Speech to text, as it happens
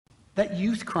that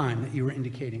youth crime that you were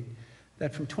indicating,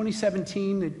 that from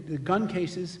 2017, the gun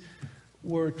cases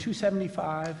were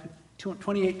 275,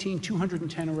 2018,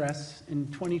 210 arrests,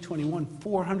 in 2021,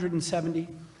 470,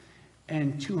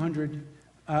 and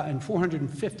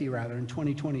 450 rather in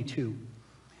 2022.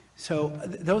 So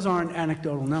those aren't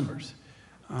anecdotal numbers.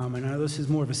 I know this is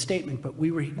more of a statement, but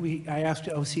I asked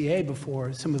OCA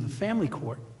before some of the family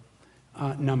court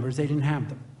numbers, they didn't have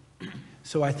them.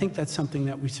 So I think that's something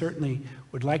that we certainly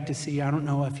would like to see. I don't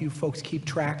know if you folks keep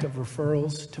track of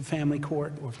referrals to family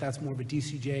court or if that's more of a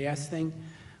DCJS thing,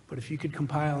 but if you could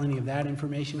compile any of that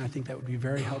information, I think that would be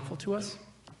very helpful to us.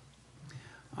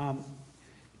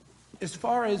 As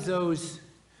far as those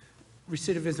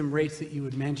recidivism rates that you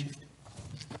had mentioned,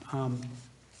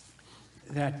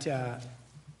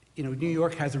 you know, New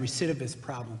York has a recidivist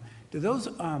problem. Do those,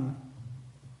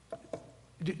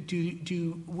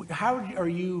 how are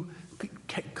you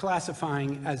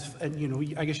classifying as, you know,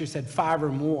 I guess you said 5 or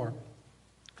more?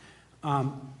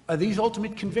 Are these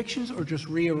ultimate convictions or just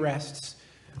rearrests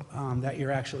that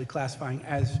you're actually classifying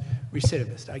as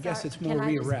recidivist? I guess it's more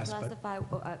rearrest. Can I just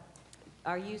clarify,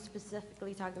 are you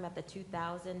specifically talking about the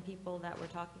 2,000 people that we're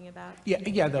talking about?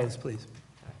 Yeah, those, please.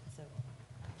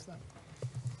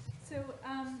 So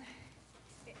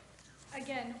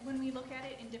again, when we look at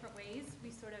it in different ways,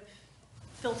 we sort of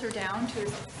filter down to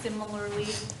a similarly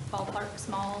ballpark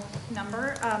small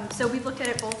number. So we've looked at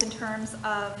it both in terms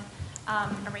of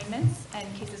arraignments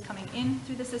and cases coming in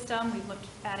through the system. We've looked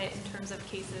at it in terms of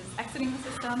cases exiting the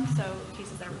system, so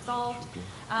cases that are resolved.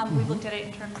 We've looked at it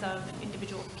in terms of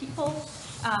individual people,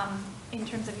 in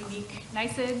terms of unique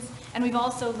NYCIDs, and we've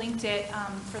also linked it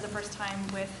for the first time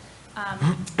with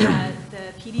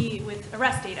the PD with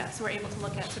arrest data, so we're able to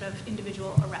look at sort of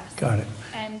individual arrests. Got it.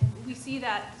 And we see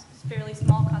that fairly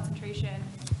small concentration,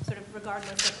 sort of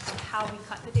regardless of how we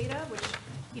cut the data, which,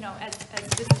 you know, as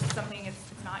this is something,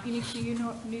 it's not unique to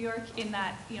New York in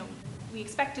that, you know, we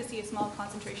expect to see a small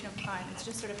concentration of crime. It's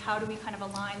just sort of how do we kind of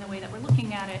align the way that we're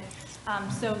looking at it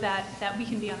so that we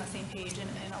can be on the same page and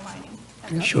aligning.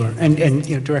 Sure. And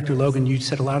you know, Director Logan, you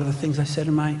said a lot of the things I said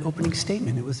in my opening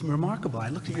statement. It was remarkable. I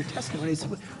looked at your testimony.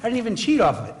 I didn't even cheat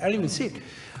off of it. I didn't even see it.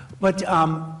 But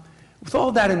with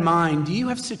all that in mind, do you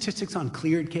have statistics on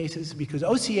cleared cases? Because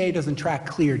OCA doesn't track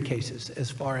cleared cases as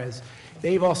far as,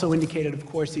 they've also indicated, of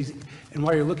course, these, and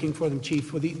while you're looking for them,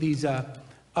 Chief, with these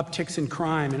upticks in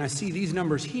crime, and I see these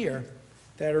numbers here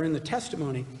that are in the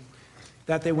testimony,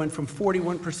 that they went from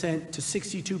 41% to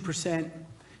 62%,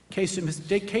 case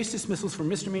dismissals for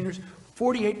misdemeanors,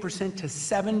 48% to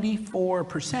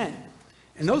 74%.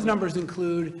 And those numbers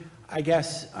include, I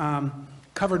guess,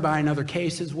 covered by another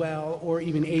case as well, or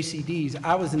even ACDs.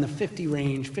 I was in the 50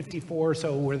 range, 54 or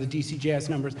so were the DCJS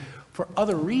numbers for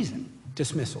other reason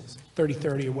dismissals,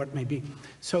 30-30 or what it may be.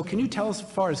 So can you tell us as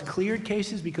far as cleared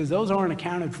cases, because those aren't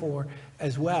accounted for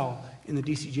as well in the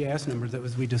DCJS numbers that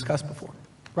we discussed before?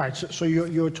 Right, so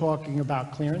you're talking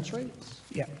about clearance rates?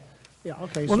 Yeah. Yeah,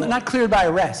 okay. Well, so, not cleared by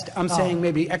arrest. I'm saying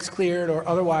maybe ex-cleared or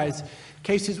otherwise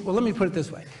cases. Well, let me put it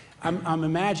this way. I'm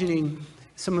imagining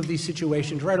some of these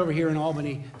situations right over here in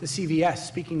Albany, the CVS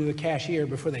speaking to the cashier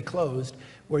before they closed,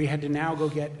 where you had to now go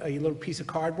get a little piece of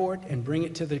cardboard and bring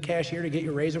it to the cashier to get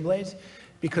your razor blades,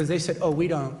 because they said, oh, we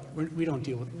don't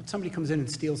deal with it. When somebody comes in and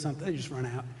steals something, they just run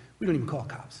out. We don't even call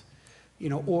cops. You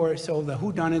know, or so the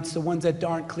whodunits, the ones that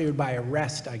aren't cleared by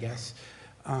arrest, I guess,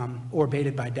 or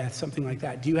abated by death, something like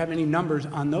that. Do you have any numbers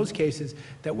on those cases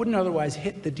that wouldn't otherwise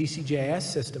hit the DCJS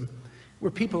system, where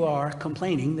people are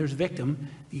complaining, there's a victim,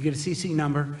 you get a CC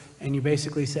number, and you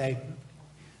basically say,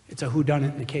 it's a whodunit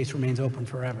and the case remains open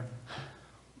forever?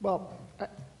 well,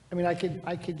 I mean, I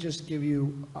could just give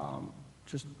you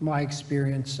just my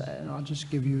experience, and I'll just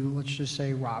give you, let's just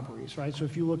say, robberies, right? So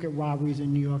if you look at robberies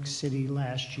in New York City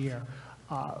last year,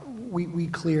 we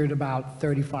cleared about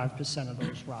 35% of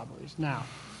those robberies. Now,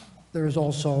 there's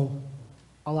also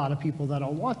a lot of people that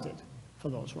are wanted for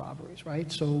those robberies,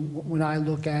 right? So when I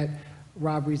look at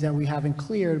robberies that we haven't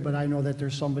cleared, but I know that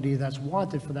there's somebody that's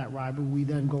wanted for that robbery, we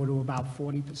then go to about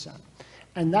 40%.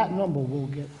 And that number will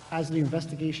get, as the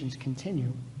investigations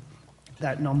continue,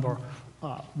 that number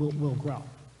will grow.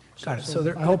 Got it.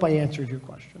 So I hope I answered your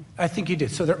question. I think you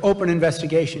did. So they're open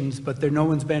investigations, but no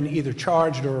one's been either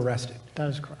charged or arrested. That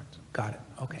is correct. Got it.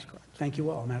 Okay. That's correct. Thank you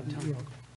all. I'm out of time. You're welcome.